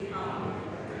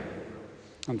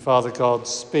And Father God,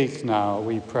 speak now,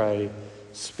 we pray.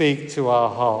 Speak to our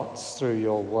hearts through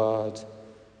your word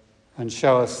and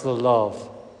show us the love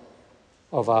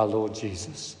of our Lord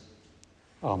Jesus.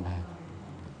 Amen.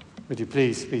 Would you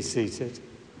please be seated?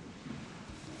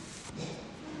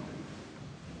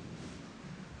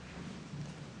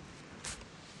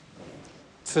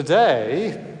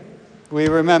 Today, we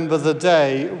remember the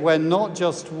day when not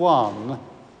just one,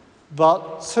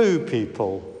 but two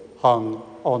people hung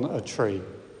on a tree.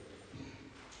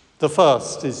 The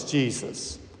first is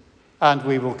Jesus, and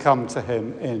we will come to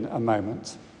him in a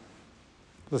moment.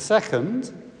 The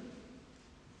second,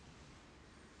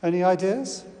 any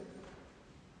ideas?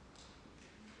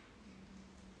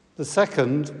 The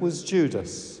second was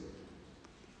Judas,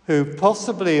 who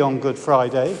possibly on Good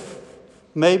Friday,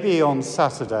 maybe on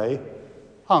Saturday,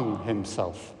 hung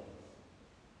himself.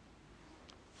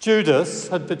 Judas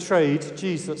had betrayed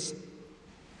Jesus.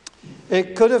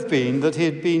 It could have been that he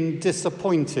had been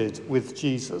disappointed with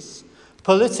Jesus,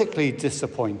 politically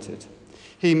disappointed.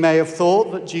 He may have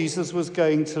thought that Jesus was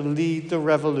going to lead the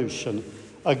revolution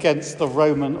against the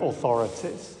Roman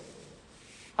authorities,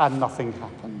 and nothing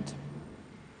happened.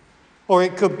 Or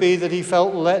it could be that he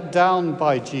felt let down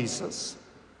by Jesus.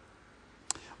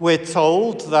 We're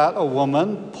told that a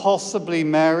woman, possibly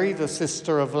Mary, the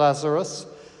sister of Lazarus,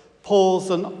 pours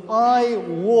an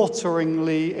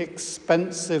eye-wateringly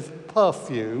expensive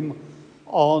perfume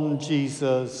on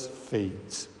Jesus'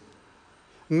 feet.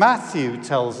 Matthew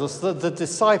tells us that the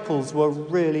disciples were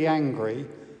really angry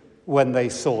when they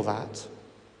saw that.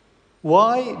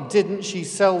 Why didn't she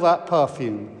sell that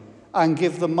perfume and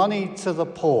give the money to the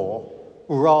poor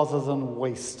rather than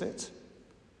waste it?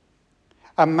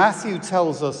 And Matthew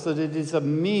tells us that it is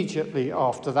immediately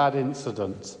after that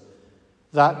incident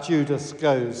that Judas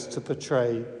goes to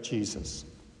betray Jesus.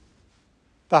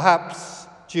 Perhaps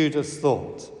Judas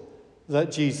thought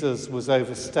that Jesus was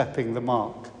overstepping the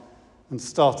mark and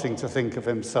starting to think of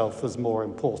himself as more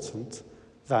important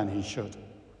than he should.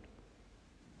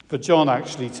 But John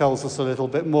actually tells us a little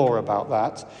bit more about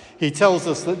that. He tells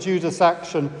us that Judas'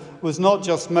 action was not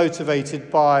just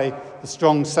motivated by a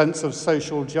strong sense of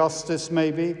social justice,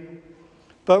 maybe,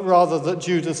 but rather that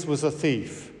Judas was a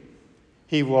thief.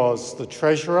 He was the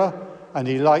treasurer, and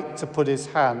he liked to put his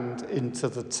hand into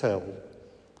the till.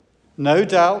 No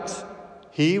doubt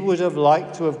he would have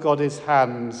liked to have got his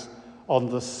hands on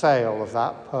the sale of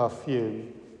that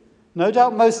perfume. No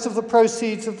doubt most of the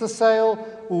proceeds of the sale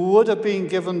would have been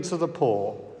given to the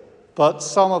poor, but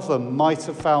some of them might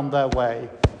have found their way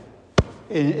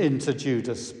into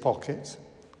Judas' pocket.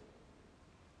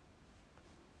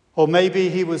 Or maybe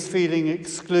he was feeling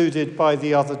excluded by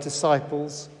the other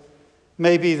disciples.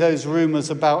 Maybe those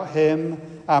rumors about him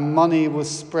and money was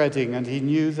spreading and he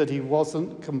knew that he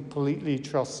wasn't completely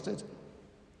trusted.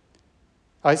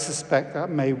 I suspect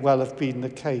that may well have been the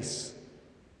case.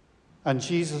 And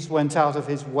Jesus went out of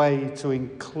his way to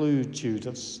include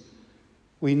Judas.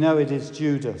 We know it is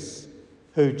Judas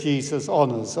who Jesus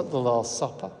honors at the Last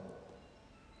Supper.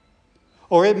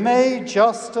 Or it may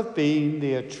just have been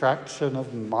the attraction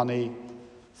of money,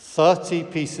 30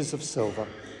 pieces of silver,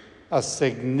 a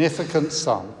significant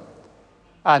sum,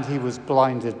 and he was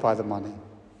blinded by the money.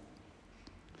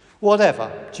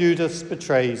 Whatever, Judas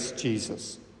betrays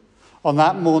Jesus. On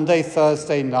that Maundy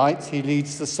Thursday night, he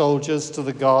leads the soldiers to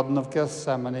the Garden of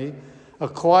Gethsemane, a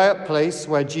quiet place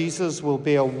where Jesus will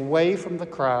be away from the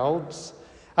crowds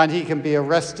and he can be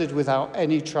arrested without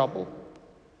any trouble.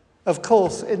 Of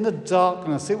course, in the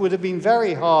darkness, it would have been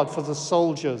very hard for the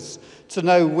soldiers to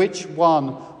know which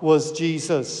one was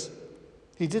Jesus.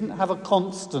 He didn't have a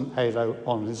constant halo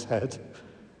on his head.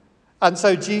 And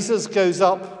so Judas goes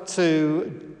up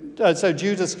to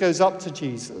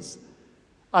Jesus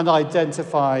and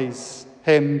identifies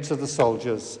him to the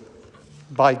soldiers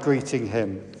by greeting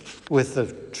him with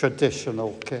the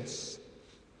traditional kiss.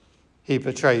 He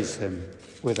betrays him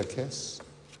with a kiss.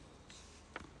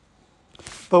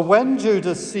 But when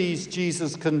Judas sees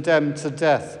Jesus condemned to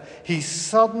death, he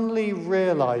suddenly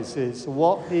realizes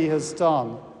what he has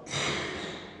done.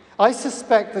 I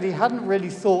suspect that he hadn't really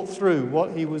thought through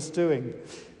what he was doing.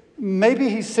 Maybe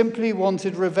he simply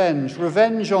wanted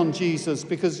revenge on Jesus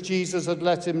because Jesus had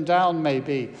let him down,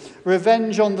 maybe.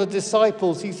 Revenge on the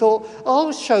disciples. He thought,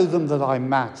 I'll show them that I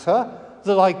matter,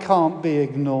 that I can't be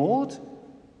ignored.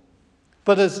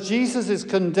 But as Jesus is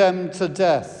condemned to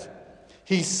death,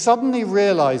 he suddenly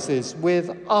realizes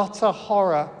with utter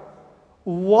horror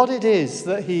what it is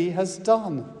that he has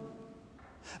done.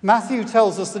 Matthew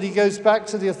tells us that he goes back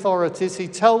to the authorities. He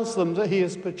tells them that he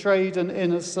has betrayed an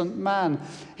innocent man.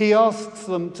 He asks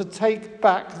them to take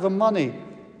back the money.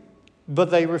 But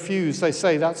they refuse. They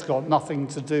say that's got nothing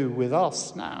to do with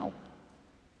us now.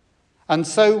 And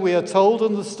so we are told,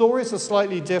 and the stories are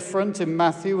slightly different in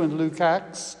Matthew and Luke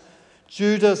Acts,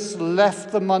 Judas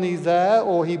left the money there,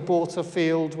 or he bought a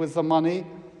field with the money.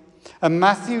 And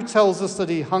Matthew tells us that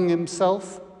he hung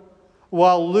himself,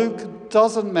 while Luke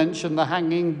doesn't mention the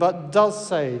hanging, but does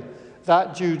say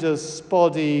that Judas'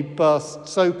 body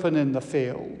bursts open in the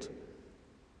field,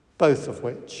 both of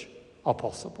which are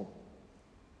possible.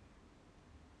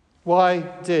 Why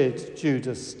did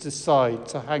Judas decide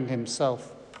to hang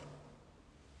himself?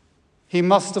 He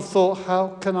must have thought, how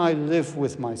can I live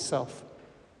with myself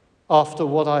after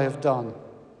what I have done?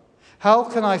 How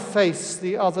can I face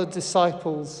the other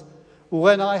disciples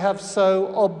when I have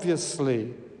so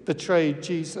obviously betrayed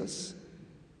Jesus?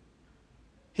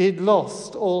 He'd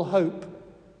lost all hope.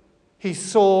 He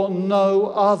saw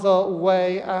no other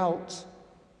way out.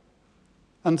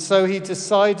 And so he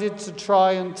decided to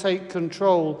try and take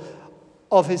control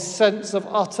of his sense of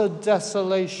utter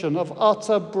desolation, of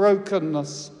utter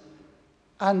brokenness,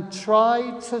 and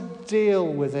try to deal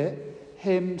with it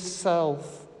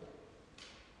himself.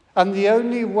 And the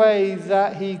only way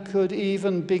that he could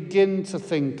even begin to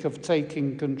think of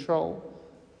taking control,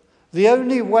 the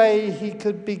only way he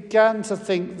could begin to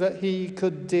think that he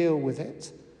could deal with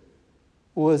it,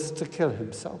 was to kill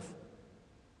himself,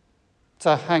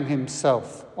 to hang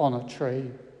himself on a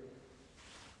tree.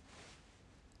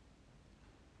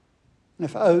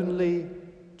 If only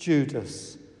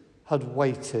Judas had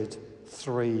waited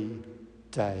 3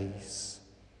 days.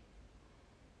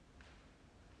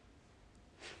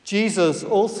 Jesus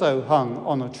also hung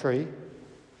on a tree.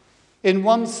 In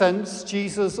one sense,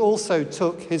 Jesus also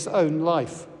took his own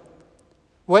life.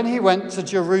 When he went to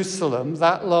Jerusalem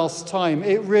that last time,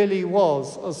 it really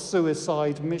was a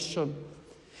suicide mission.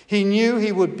 He knew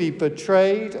he would be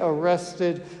betrayed,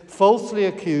 arrested, falsely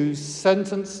accused,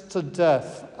 sentenced to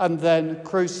death, and then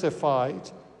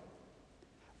crucified.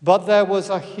 But there was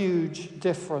a huge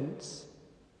difference.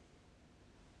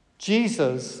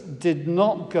 Jesus did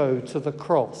not go to the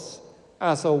cross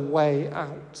as a way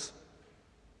out.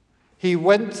 He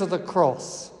went to the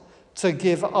cross to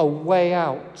give a way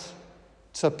out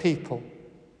to people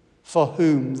for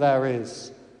whom there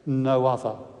is no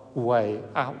other way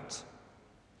out.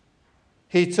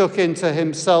 He took into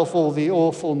himself all the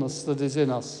awfulness that is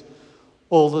in us,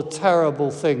 all the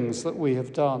terrible things that we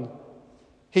have done.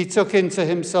 He took into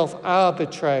himself our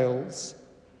betrayals,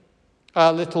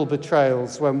 our little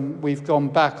betrayals when we've gone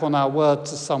back on our word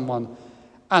to someone,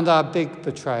 and our big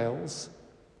betrayals,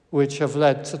 which have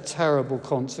led to terrible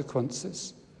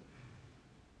consequences.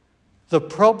 The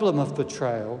problem of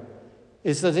betrayal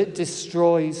is that it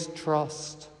destroys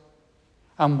trust.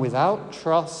 And without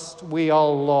trust, we are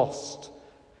lost.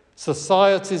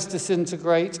 Societies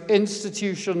disintegrate,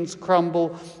 institutions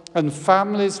crumble, and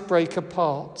families break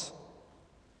apart.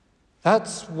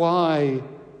 That's why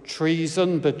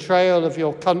treason, betrayal of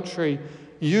your country,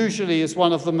 usually is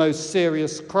one of the most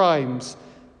serious crimes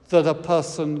that a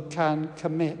person can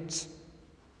commit.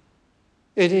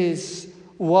 It is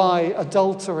why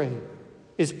adultery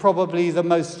is probably the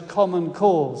most common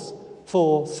cause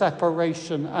for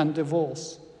separation and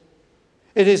divorce.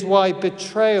 It is why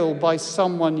betrayal by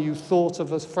someone you thought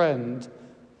of as friend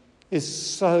is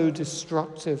so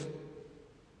destructive.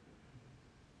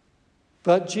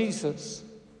 But Jesus,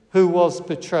 who was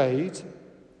betrayed,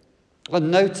 and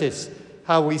notice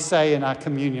how we say in our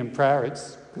communion prayer,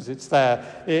 because it's there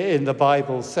in the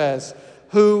Bible, says,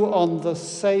 who on the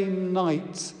same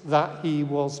night that he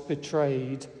was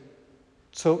betrayed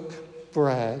took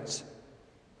bread,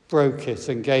 broke it,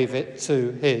 and gave it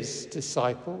to his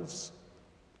disciples.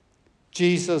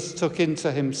 Jesus took onto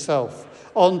himself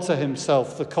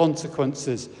the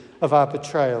consequences of our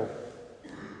betrayal.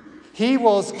 He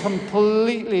was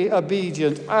completely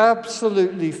obedient,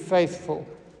 absolutely faithful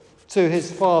to his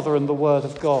Father and the Word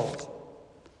of God.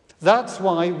 That's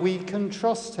why we can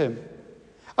trust him.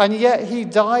 And yet he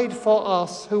died for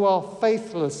us who are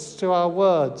faithless to our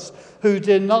words, who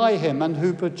deny him and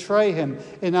who betray him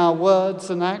in our words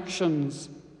and actions.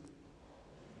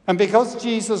 And because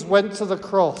Jesus went to the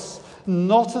cross,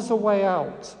 not as a way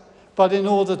out, but in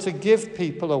order to give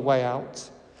people a way out,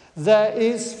 there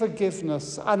is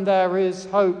forgiveness and there is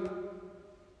hope.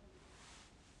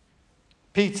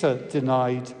 Peter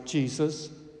denied Jesus.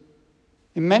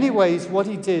 In many ways, what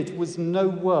he did was no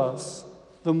worse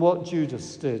than what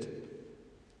Judas did.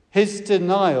 His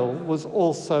denial was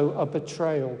also a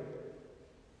betrayal.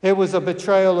 It was a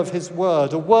betrayal of his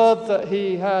word, a word that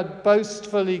he had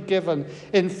boastfully given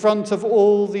in front of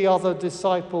all the other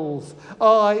disciples.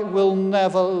 I will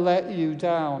never let you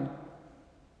down.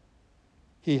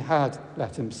 He had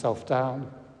let himself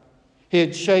down. He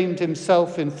had shamed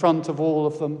himself in front of all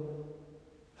of them.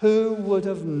 Who would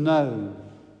have known?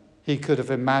 He could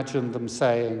have imagined them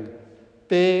saying,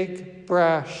 "Big,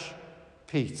 brash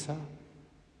Peter,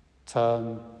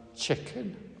 turn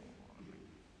chicken."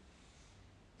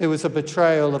 It was a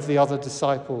betrayal of the other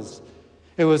disciples.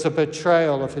 It was a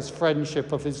betrayal of his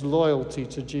friendship, of his loyalty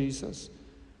to Jesus.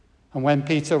 And when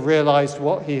Peter realized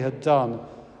what he had done,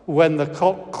 when the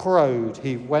cock crowed,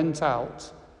 he went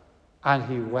out and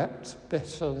he wept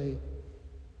bitterly.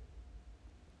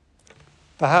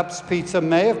 Perhaps Peter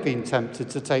may have been tempted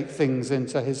to take things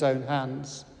into his own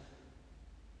hands.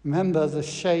 Remember, the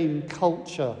shame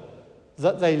culture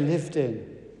that they lived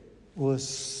in was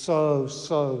so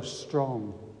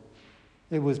strong.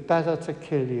 It was better to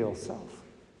kill yourself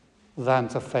than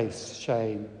to face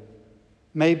shame.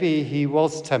 Maybe he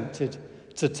was tempted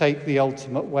to take the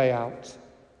ultimate way out.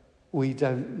 We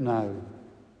don't know.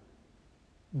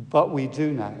 But we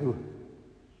do know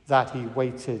that he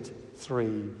waited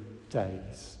 3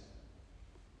 days.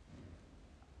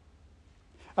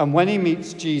 And when he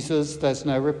meets Jesus, there's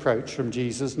no reproach from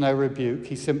Jesus, no rebuke.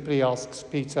 He simply asks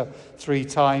Peter 3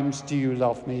 times, "Do you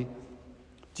love me?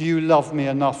 Do you love me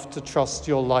enough to trust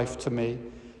your life to me,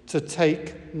 to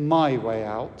take my way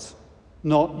out,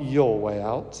 not your way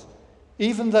out?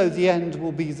 Even though the end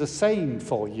will be the same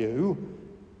for you,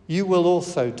 you will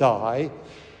also die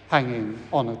hanging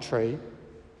on a tree."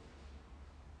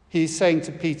 He's saying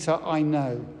to Peter, "I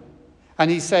know."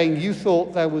 And he's saying, "You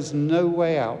thought there was no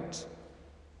way out,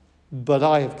 but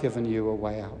I have given you a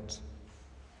way out."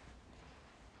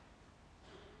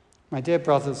 My dear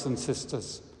brothers and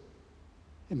sisters,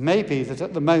 it may be that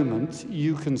at the moment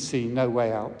you can see no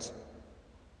way out.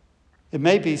 It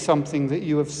may be something that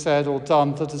you have said or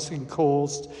done that has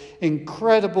caused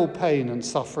incredible pain and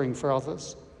suffering for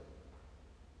others.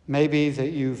 Maybe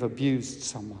that you've abused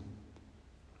someone.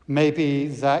 Maybe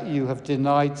that you have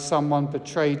denied someone,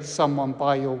 betrayed someone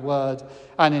by your word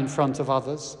and in front of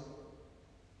others.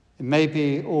 It may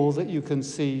be all that you can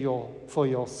see for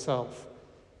yourself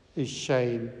is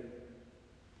shame.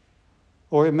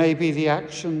 Or it may be the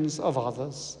actions of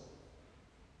others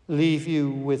leave you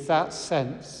with that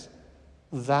sense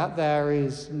that there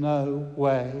is no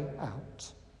way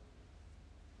out.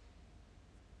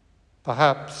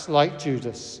 Perhaps, like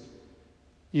Judas,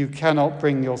 you cannot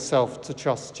bring yourself to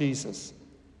trust Jesus.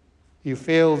 You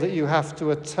feel that you have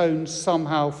to atone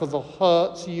somehow for the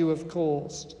hurt you have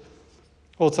caused,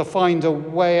 or to find a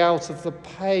way out of the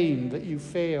pain that you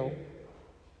feel,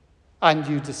 and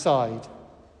you decide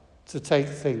to take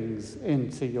things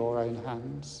into your own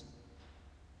hands.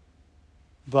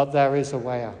 But there is a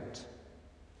way out.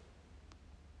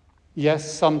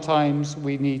 Yes, sometimes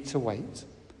we need to wait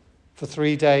for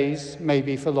 3 days,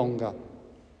 maybe for longer,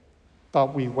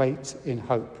 but we wait in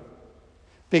hope.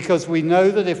 Because we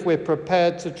know that if we're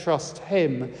prepared to trust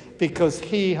him, because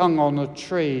he hung on a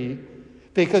tree,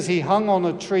 because he hung on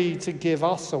a tree to give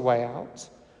us a way out,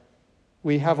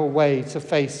 we have a way to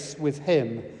face with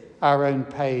him our own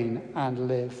pain and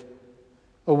live.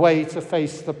 A way to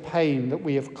face the pain that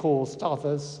we have caused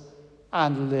others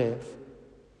and live.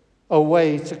 A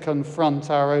way to confront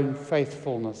our own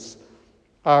faithfulness,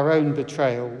 our own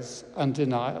betrayals and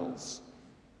denials,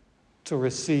 to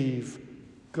receive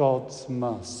God's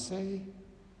mercy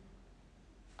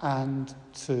and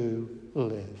to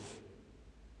live.